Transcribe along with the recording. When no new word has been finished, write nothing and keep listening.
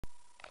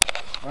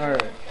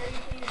Alright.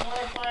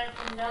 Wi-Fi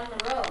from down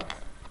the road.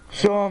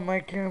 So my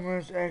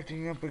camera's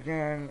acting up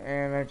again,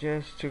 and I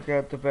just took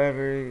out the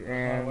battery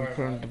and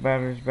put the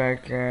batteries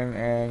back in,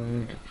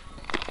 and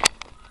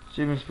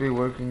seems to be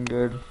working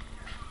good.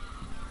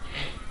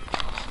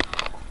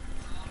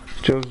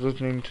 Joe's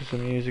listening to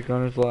some music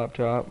on his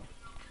laptop.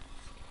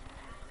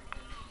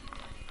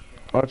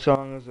 What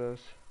song is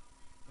this?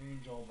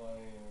 Angel by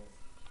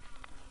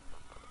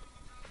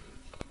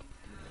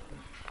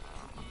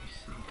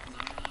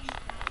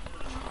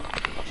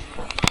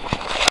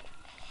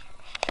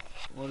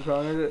What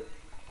song is it?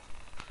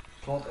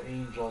 It's called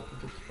Angel. I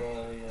think it's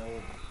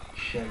by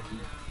Shaggy.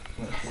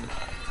 Not sure.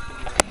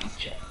 Let me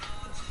check.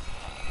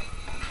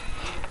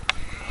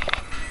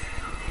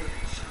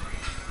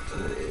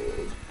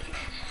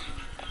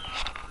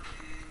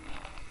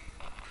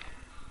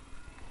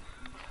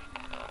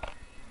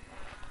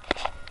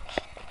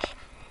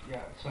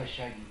 Yeah, it's by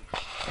Shaggy.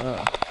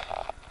 Oh.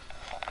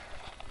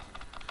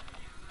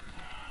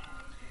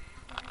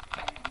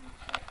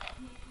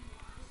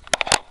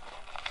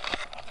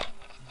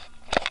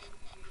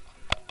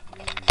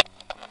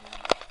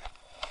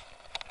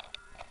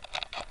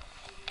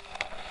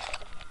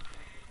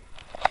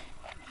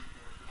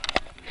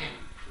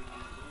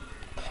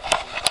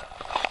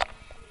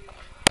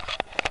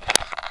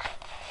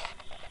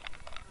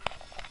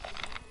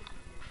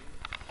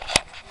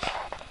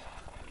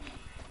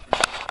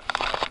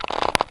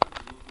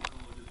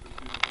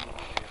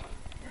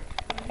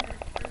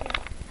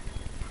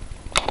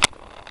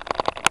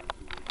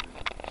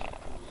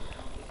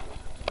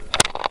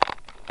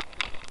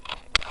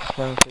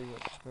 Trying to figure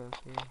out the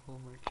best way to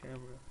hold my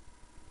camera.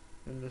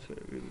 In this way,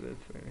 this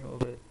way,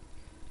 hold it.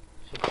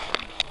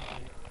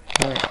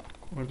 Alright,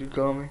 what'd you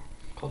call me?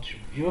 Called you.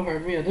 You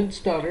heard me. I didn't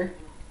stutter.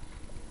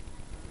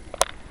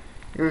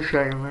 You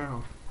shut your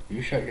mouth.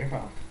 You shut your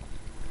mouth.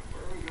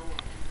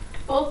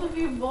 Both of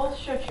you both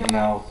shut your No.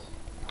 mouths.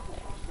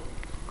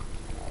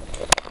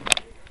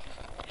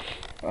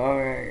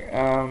 Alright,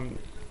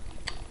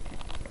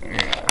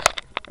 yeah.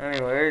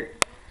 Anyway,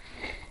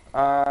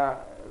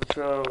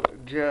 so,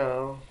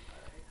 Joe.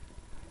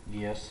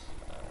 Yes.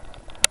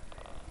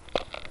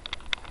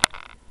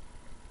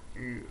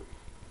 You.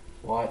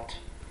 What?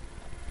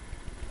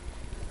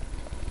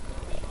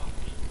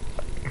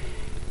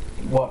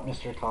 What,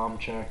 Mr.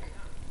 Tomchek?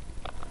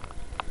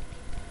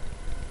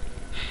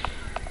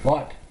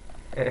 What?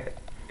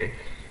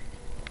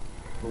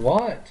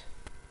 What?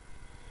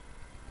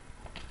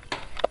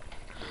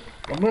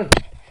 I'm gonna...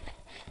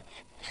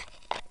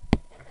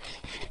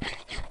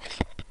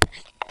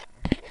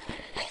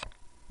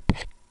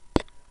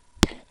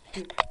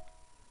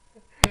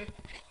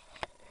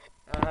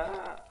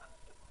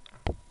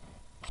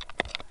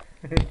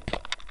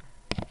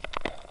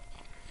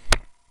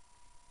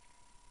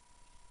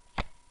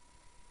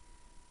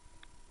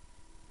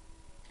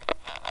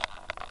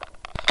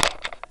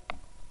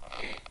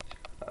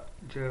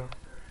 Joe.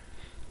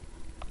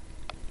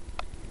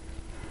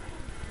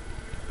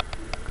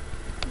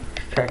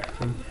 Text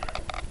him.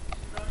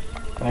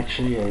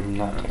 Actually, I'm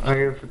not. Are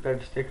you gonna put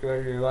that sticker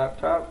on your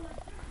laptop?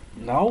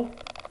 No?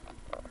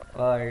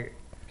 Why?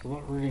 I'm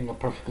not reading a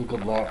perfectly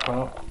good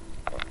laptop.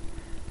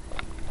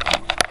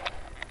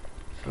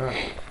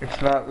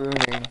 It's not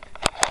ruining.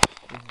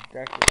 It's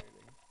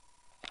decorating.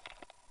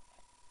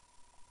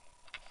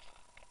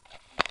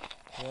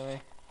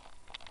 Really?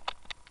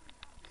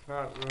 It's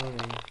not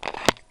ruining.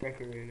 It's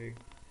decorating.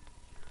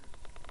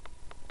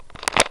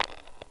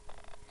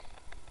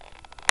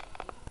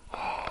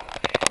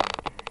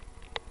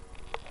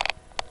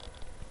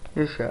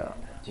 You shut up.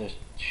 Just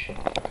shut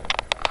up.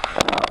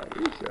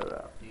 No, you shut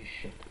up. You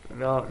shut up.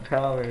 Don't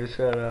tell me to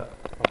shut up.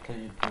 I'll tell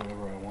you to do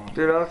whatever I want.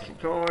 Dude, I'll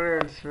come over there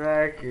and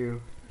smack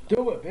you.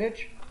 Do it,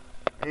 bitch.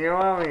 You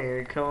want me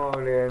to come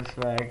over there and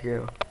smack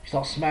you? Cause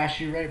I'll smash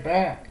you right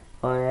back.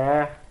 Oh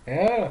yeah?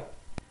 Yeah.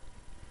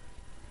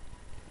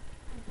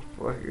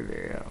 Fuck you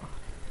there.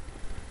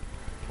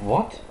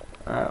 What?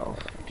 Oh.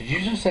 Did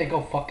you just say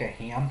go fuck a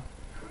ham?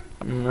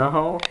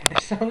 No.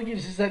 It sounded like you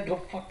just said go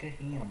fuck a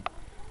ham.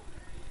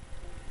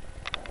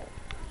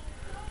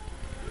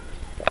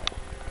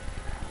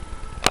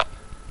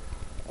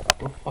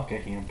 Go fuck a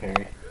ham,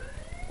 Perry.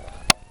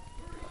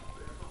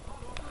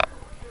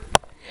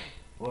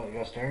 What, you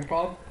got a staring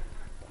problem?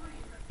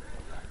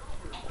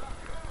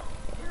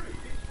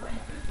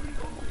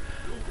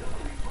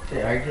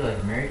 They argue like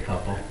a married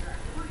couple.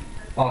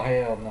 Oh,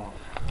 hell no.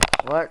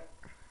 What?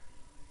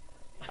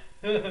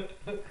 Would you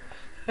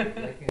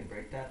like me to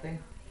break that thing?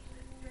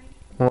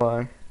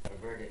 Why?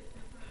 Avert it.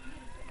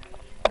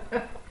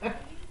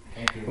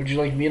 Thank you. Would you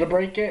like me to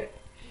break it?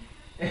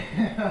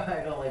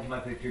 I don't like my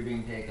picture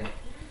being taken.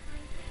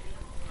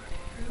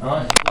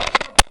 Oh,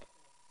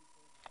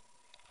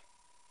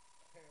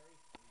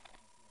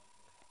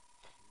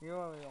 You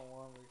only don't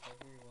want me because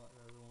he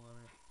doesn't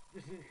want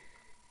it.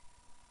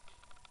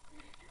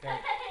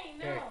 Hey,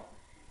 no.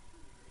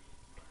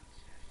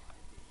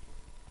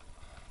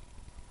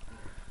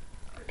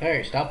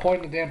 Perry, stop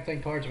pointing the damn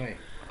thing towards me.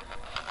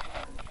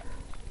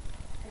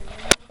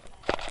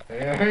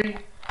 Perry?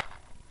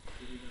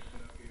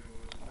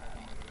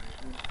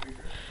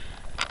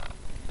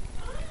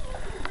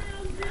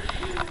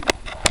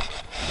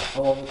 I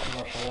love this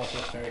commercial. Watch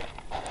this, Harry.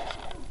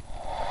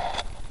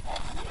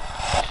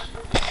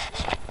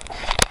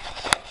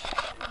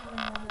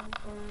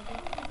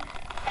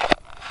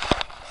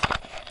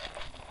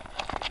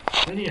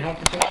 Then you have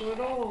to touch it at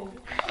all.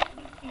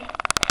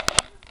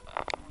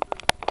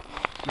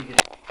 You get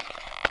it.